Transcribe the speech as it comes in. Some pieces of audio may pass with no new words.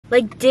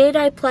Like, did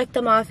I pluck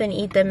them off and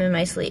eat them in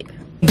my sleep?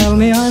 Tell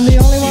me I'm the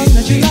only one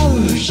that you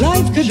love.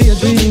 Life could be a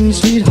dream,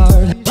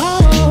 sweetheart.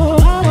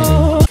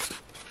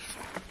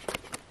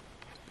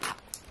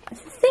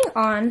 Is this thing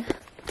on?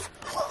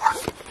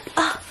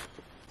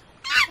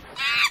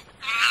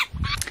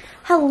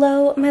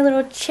 Hello, my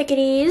little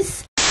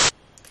chickadees.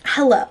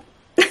 Hello.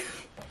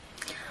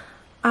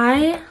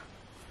 I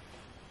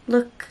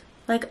look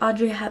like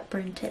Audrey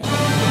Hepburn today.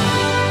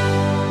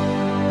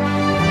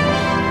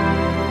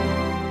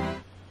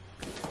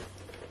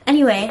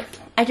 Anyway,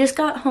 I just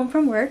got home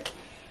from work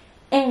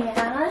and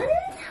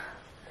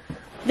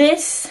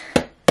this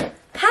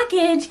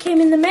package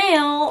came in the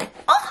mail.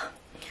 Oh!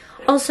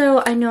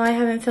 Also, I know I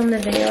haven't filmed a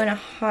video in a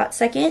hot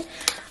second.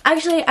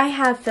 Actually, I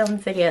have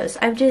filmed videos.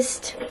 I've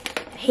just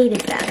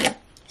hated them.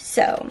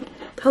 So,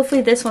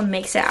 hopefully this one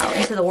makes it out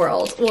into the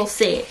world. We'll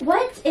see.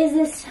 What is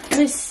this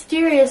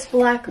mysterious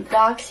black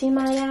box, you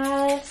might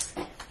ask?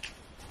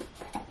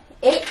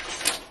 It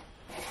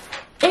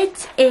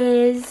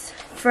is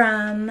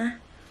from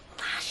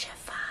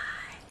LASHIFY.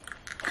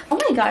 Oh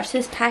my gosh,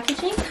 this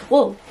packaging.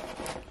 Whoa.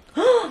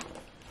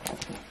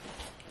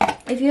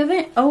 If you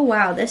haven't, oh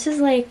wow, this is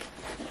like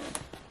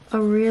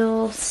a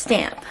real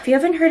stamp. If you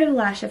haven't heard of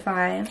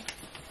LASHIFY,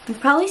 you've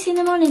probably seen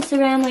them on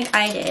Instagram like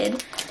I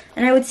did.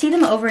 And I would see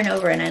them over and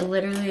over and I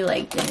literally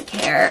like didn't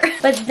care.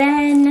 But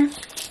then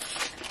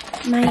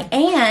my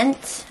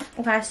aunt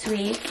last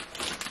week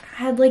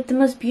had like the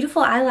most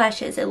beautiful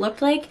eyelashes. It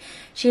looked like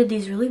she had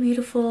these really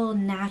beautiful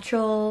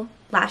natural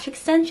lash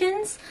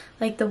extensions,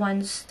 like the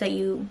ones that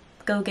you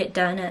go get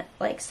done at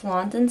like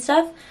salons and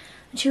stuff.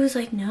 And she was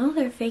like, no,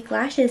 they're fake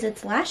lashes,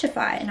 it's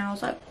LASHIFY. And I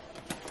was like,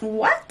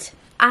 what?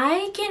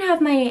 I can't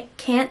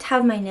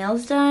have my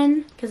nails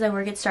done because I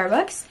work at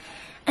Starbucks,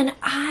 and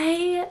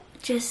I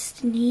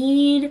just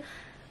need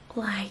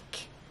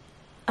like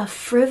a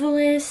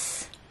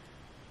frivolous,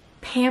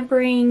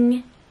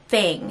 pampering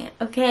thing,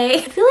 okay?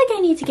 I feel like I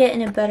need to get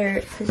in a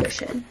better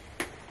position.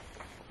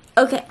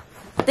 Okay,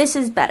 this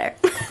is better.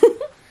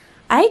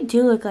 I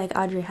do look like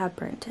Audrey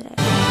Hepburn today.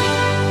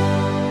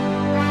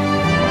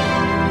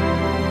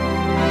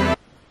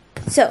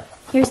 So,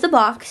 here's the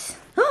box.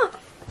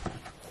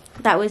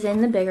 That was in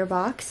the bigger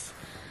box.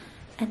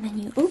 And then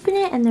you open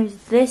it and there's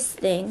this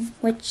thing,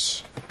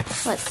 which,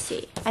 let's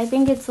see. I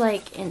think it's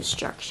like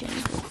instructions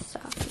and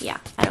stuff. Yeah,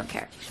 I don't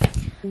care.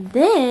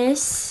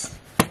 This,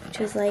 which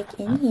was like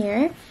in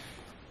here,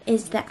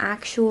 is the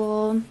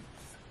actual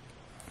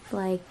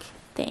like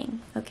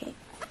thing. Okay.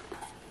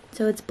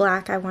 So it's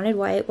black. I wanted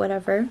white,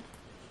 whatever.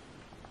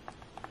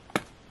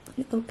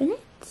 You open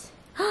it.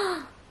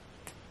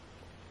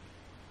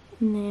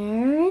 And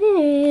there it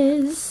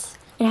is.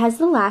 It has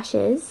the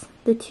lashes,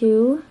 the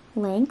two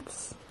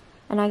lengths.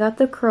 And I got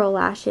the curl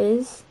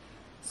lashes,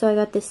 so I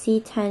got the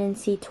C10 and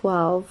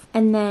C12.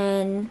 And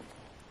then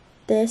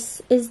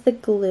this is the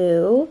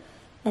glue,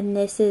 and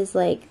this is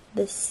like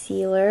the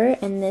sealer,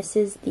 and this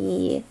is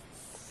the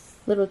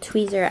little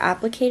tweezer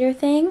applicator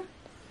thing.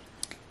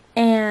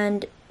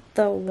 And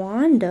the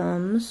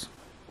wandums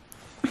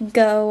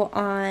go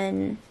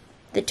on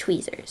the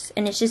tweezers,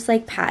 and it's just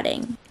like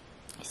padding.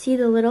 See,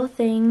 the little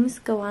things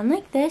go on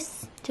like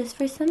this, just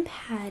for some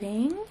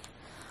padding.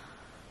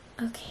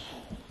 Okay.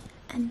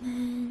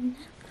 And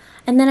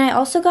then I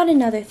also got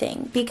another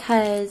thing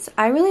because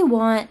I really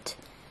want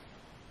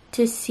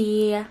to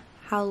see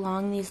how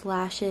long these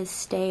lashes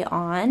stay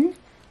on,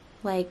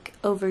 like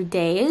over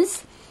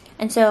days.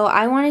 And so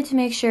I wanted to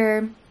make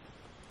sure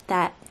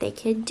that they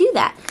could do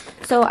that.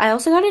 So I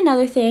also got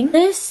another thing.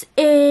 This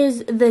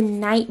is the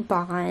Night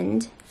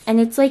Bond, and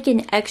it's like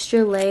an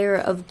extra layer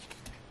of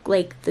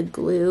like the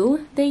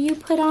glue that you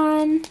put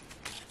on.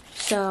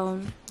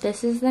 So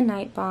this is the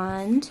Night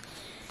Bond.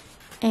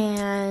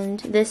 And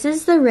this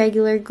is the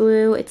regular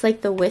glue. It's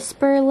like the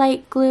Whisper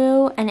light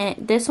glue, and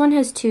this one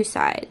has two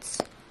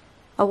sides.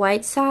 A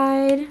white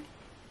side,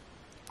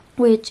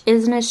 which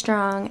isn't as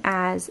strong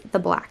as the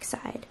black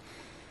side.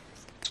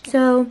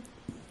 So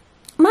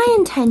my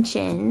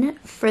intention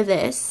for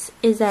this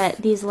is that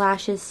these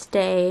lashes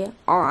stay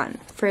on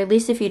for at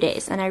least a few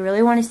days, and I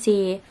really want to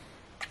see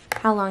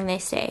how long they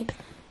stay.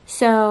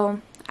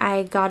 So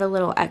I got a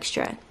little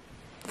extra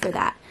for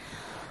that.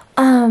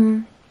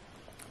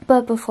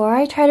 But before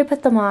I try to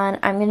put them on,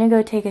 I'm going to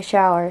go take a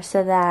shower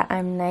so that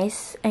I'm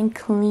nice and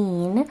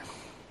clean.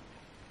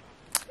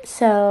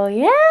 So,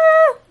 yeah,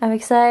 I'm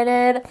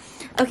excited.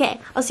 Okay,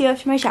 I'll see you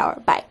after my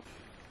shower. Bye.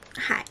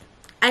 Hi.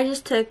 I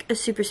just took a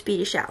super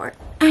speedy shower.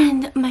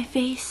 And my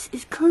face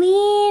is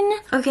clean.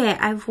 Okay,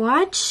 I've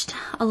watched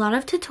a lot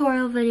of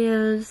tutorial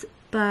videos,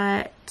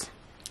 but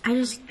I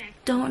just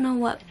don't know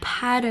what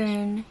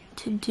pattern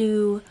to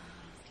do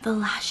the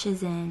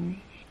lashes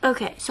in.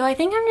 Okay, so I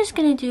think I'm just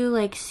gonna do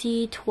like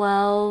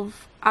C12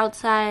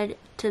 outside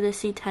to the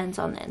C10s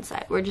on the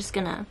inside. We're just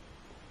gonna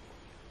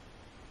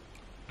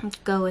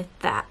go with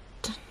that.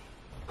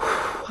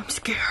 I'm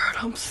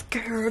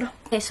scared.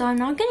 Okay, so I'm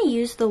not gonna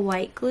use the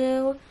white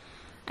glue.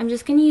 I'm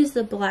just gonna use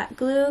the black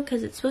glue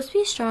because it's supposed to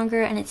be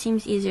stronger and it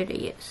seems easier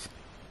to use.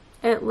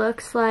 It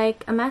looks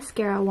like a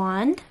mascara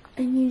wand.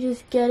 And you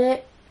just get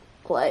it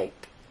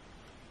like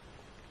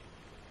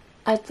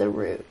at the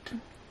root.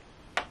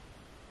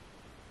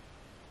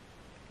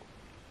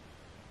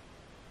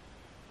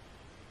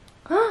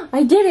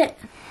 I did it!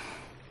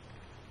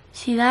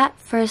 See that?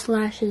 First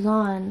lash is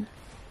on.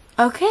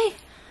 Okay,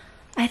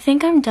 I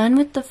think I'm done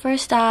with the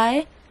first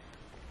eye.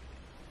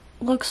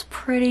 Looks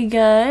pretty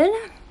good.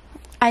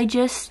 I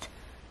just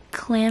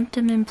clamped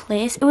them in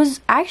place. It was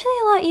actually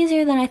a lot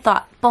easier than I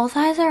thought. Both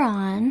eyes are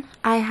on.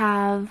 I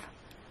have,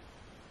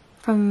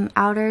 from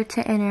outer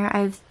to inner,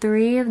 I have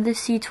 3 of the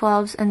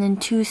C12s and then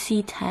 2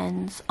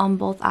 C10s on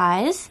both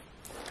eyes.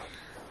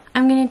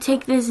 I'm gonna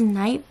take this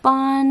Night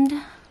Bond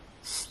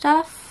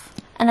stuff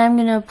and I'm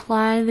gonna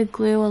apply the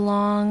glue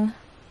along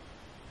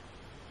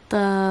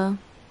the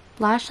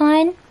lash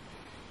line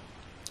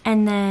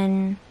and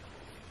then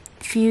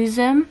fuse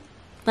them,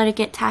 let it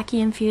get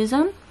tacky and fuse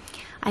them.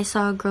 I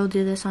saw a girl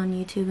do this on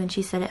YouTube and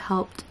she said it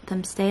helped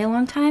them stay a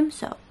long time,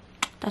 so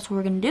that's what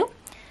we're gonna do.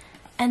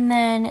 And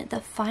then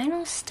the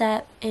final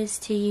step is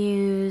to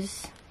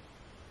use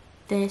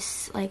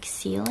this like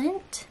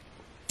sealant.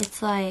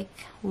 It's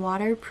like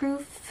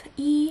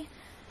waterproof-y.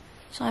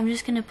 So I'm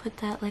just gonna put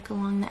that like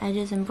along the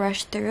edges and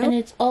brush through. And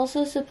it's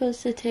also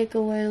supposed to take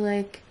away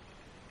like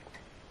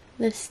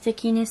the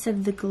stickiness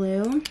of the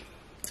glue.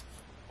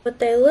 What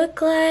they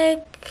look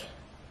like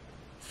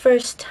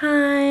first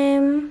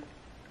time.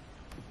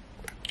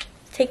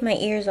 Take my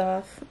ears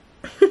off.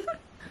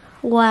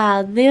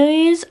 Wow,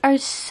 these are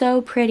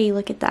so pretty.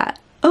 Look at that.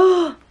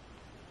 Oh!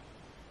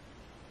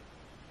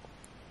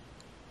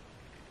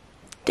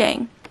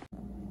 Dang.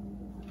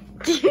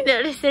 Did you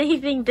notice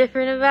anything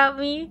different about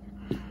me?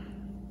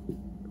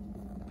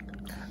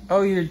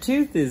 Oh, your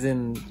tooth is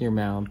in your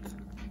mouth.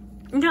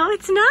 No,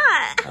 it's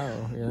not.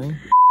 Oh, really?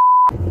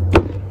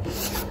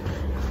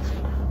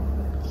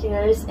 Did you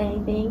notice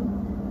anything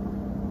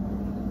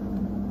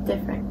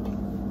different?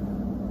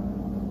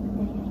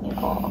 Anything at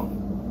all?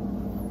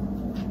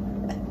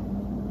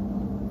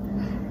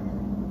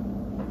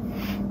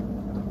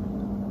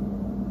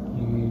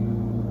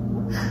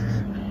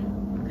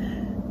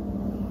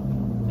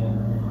 No.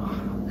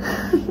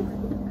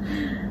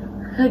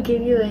 I'll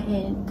give you a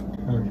hint.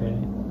 Okay.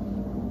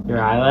 Your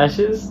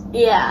eyelashes?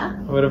 Yeah.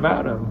 What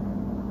about them?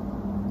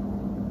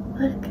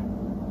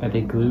 Look. Are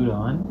they glued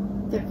on?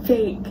 They're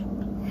fake.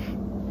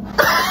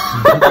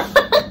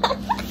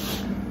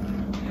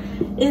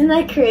 Isn't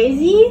that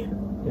crazy?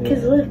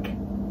 Because look.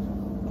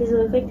 Does it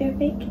look like they're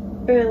fake?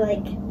 Or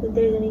like that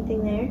there's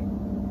anything there?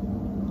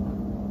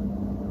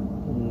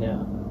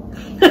 No.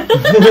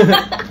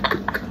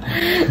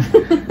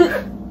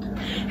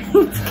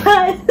 It's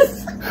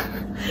because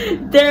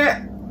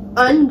they're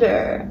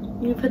under.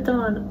 You put them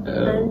on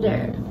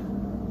under.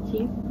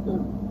 See?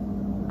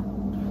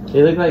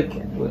 They look like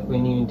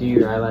when you do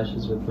your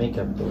eyelashes with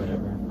makeup or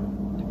whatever.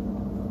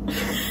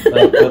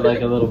 Like, but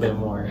like a little bit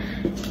more.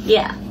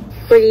 Yeah.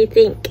 What do you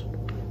think?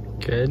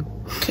 Good.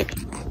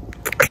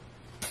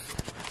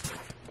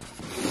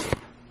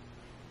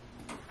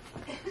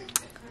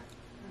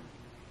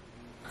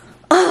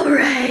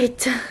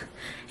 Alright.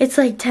 It's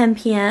like 10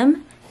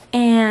 p.m.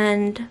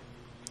 and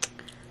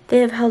they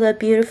have held up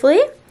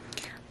beautifully.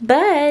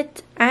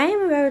 But I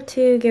am about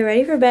to get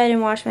ready for bed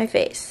and wash my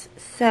face.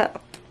 So,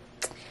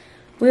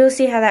 we will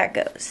see how that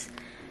goes.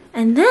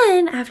 And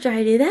then, after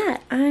I do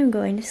that, I'm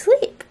going to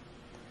sleep.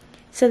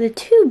 So the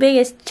 2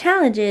 biggest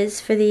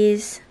challenges for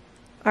these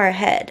are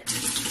ahead.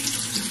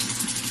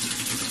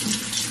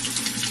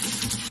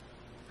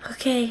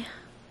 Okay,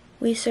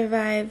 we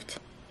survived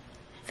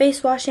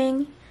face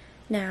washing.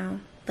 Now,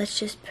 let's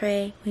just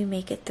pray we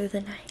make it through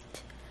the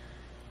night.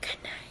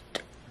 Good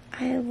night.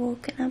 I have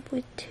woken up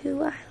with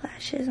 2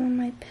 eyelashes on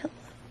my pillow.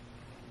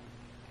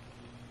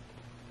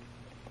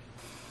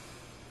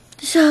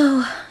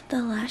 So,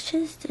 the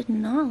lashes did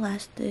not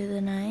last through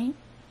the night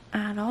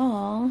at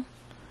all.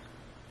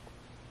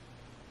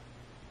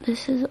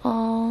 This is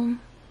all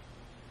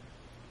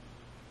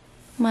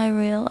my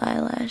real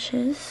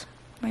eyelashes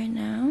right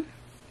now.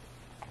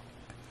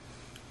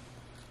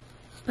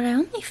 But I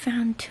only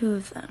found 2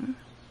 of them.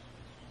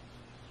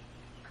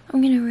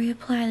 I'm gonna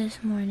reapply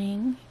this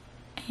morning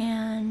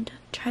and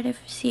try to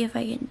see if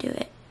I can do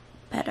it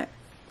better.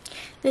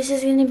 This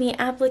is gonna be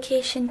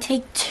application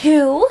take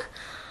 2.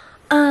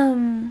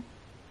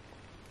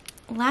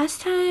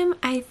 Last time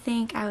I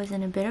think I was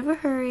in a bit of a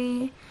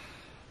hurry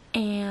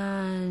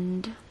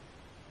and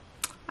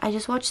I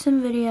just watched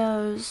some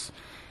videos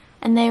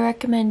and they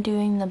recommend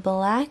doing the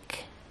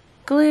black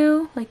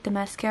glue, like the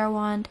mascara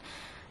wand,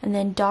 and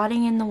then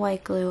dotting in the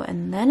white glue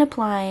and then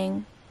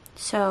applying.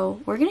 So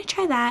we're gonna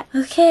try that.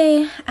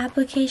 Okay,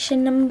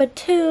 application number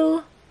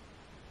 2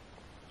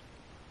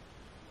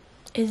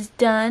 is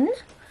done.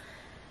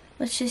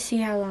 Let's just see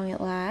how long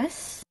it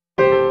lasts.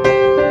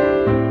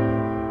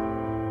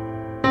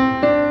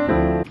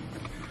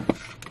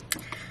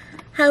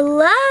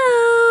 Hello,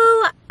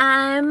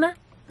 I'm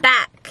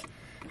back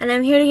and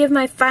I'm here to give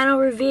my final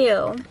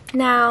review.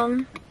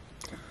 Now,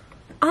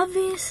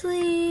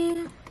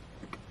 obviously,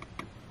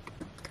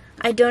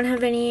 I don't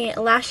have any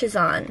lashes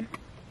on.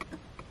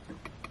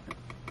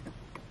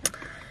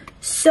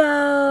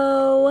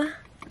 So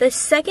the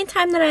second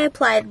time that I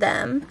applied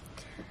them,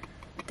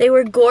 they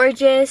were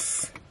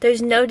gorgeous.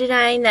 There's no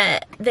denying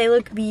that they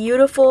look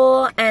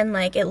beautiful and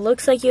like it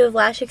looks like you have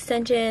lash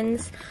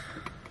extensions.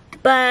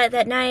 But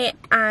that night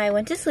I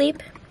went to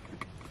sleep,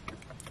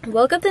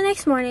 woke up the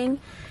next morning,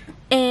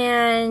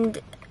 and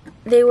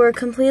they were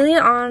completely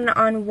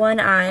on one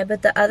eye,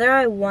 but the other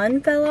eye,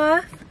 one fell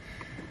off.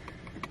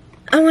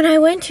 And when I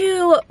went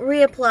to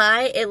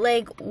reapply, it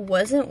like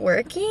wasn't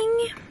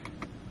working.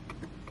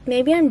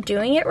 Maybe I'm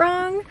doing it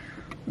wrong,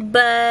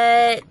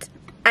 but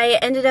I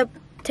ended up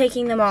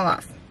taking them all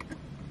off.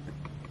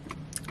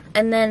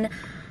 And then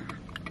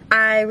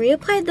I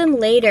reapplied them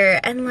later,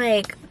 and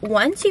like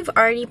once you've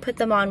already put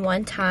them on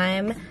one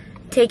time,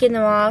 taken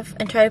them off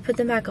and try to put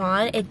them back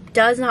on, it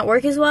does not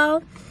work as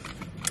well.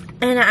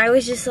 And I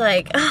was just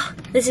like, oh,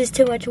 this is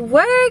too much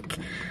work.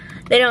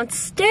 They don't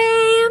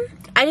stay.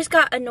 I just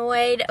got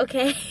annoyed,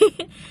 okay?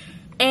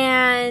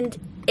 And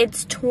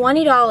it's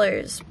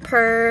 $20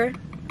 per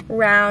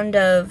round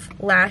of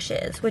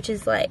lashes, which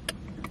is like,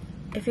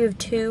 if you have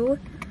 2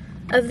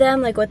 of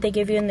them, like what they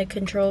give you in the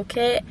control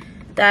kit,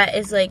 that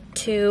is like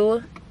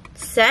 2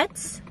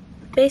 sets,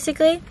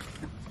 basically,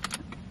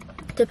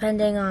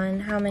 depending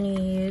on how many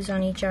you use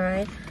on each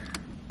eye.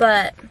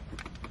 But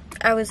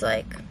I was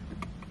like,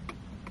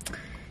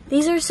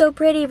 these are so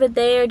pretty, but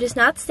they are just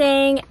not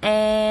staying,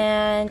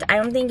 and I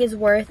don't think it's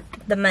worth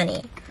the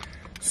money.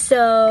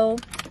 So,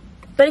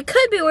 but it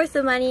could be worth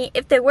the money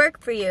if they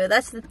work for you.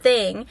 That's the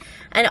thing.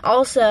 And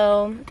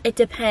also, it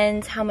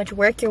depends how much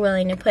work you're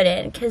willing to put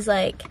in, because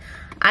like,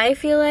 I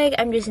feel like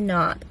I'm just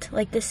not.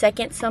 Like, the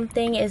second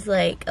something is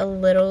like a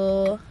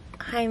little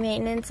high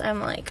maintenance,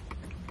 I'm like,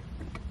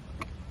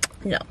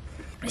 no.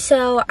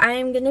 So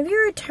I'm gonna be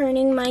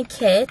returning my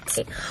kit.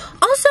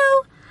 Also,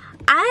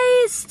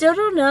 I still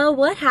don't know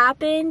what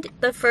happened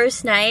the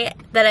first night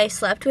that I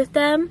slept with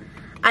them.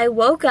 I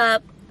woke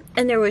up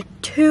and there were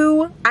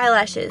 2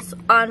 eyelashes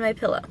on my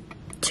pillow.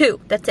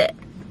 2, that's it.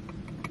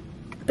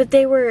 But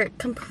they were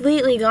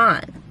completely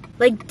gone.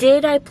 Like,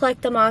 did I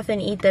pluck them off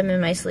and eat them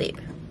in my sleep?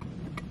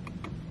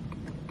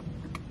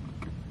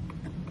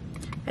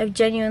 I've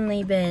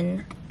genuinely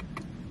been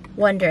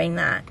wondering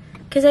that.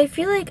 Because I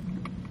feel like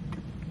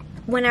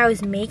when I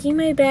was making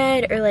my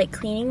bed or like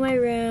cleaning my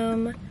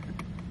room,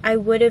 I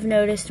would have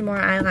noticed more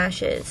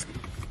eyelashes.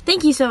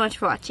 Thank you so much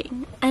for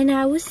watching, and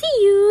I will see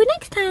you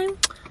next time.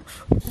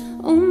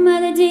 Oh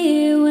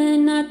melody, we're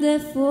not the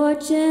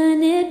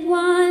fortunate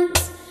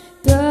ones.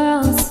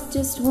 Girls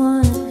just want